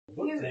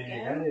thing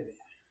we I go. got, isn't it?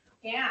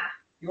 Yeah.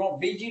 You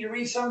want BG to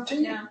read something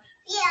to you? No.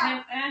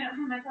 Yeah. I don't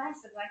have my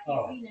glasses. I can't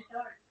Oh. read in the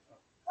dark.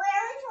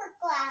 Where is your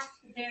glass?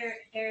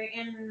 They're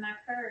in my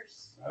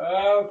purse.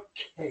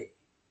 Okay.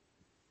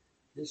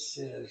 This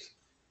says,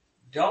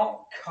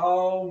 don't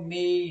call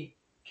me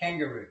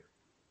kangaroo.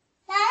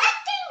 Now that's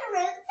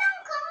kangaroo.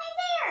 Don't call me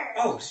bear.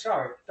 Oh,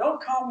 sorry.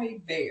 Don't call me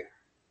bear.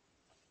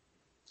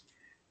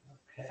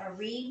 Okay. A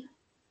read.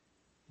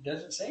 It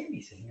doesn't say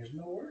anything. There's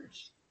no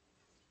words.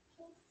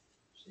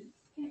 See?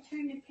 Can't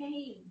turn the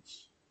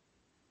page.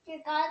 You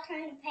gotta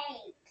turn the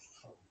page.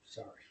 Oh,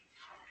 sorry.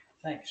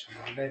 Thanks.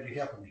 I'm glad you're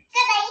helping me. Good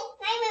day.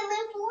 I'm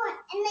in one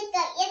and they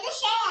got in the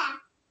shaft.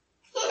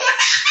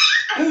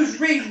 Who's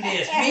reading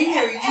this? Me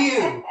or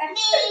you?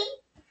 Me.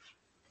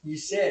 You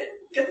said,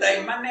 good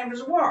day, my name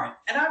is Warren,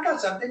 and I've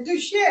got something to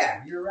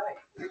share. You're right.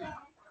 Bear, not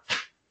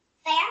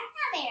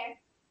bear.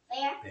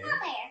 Bear, Bear. not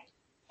bear.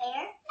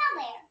 Bear, not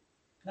bear.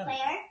 No, Bear,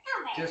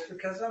 not bear. just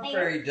because I'm Bear.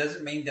 furry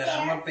doesn't mean that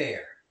I'm a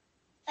bear.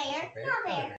 Bear, Bear, not not a bear.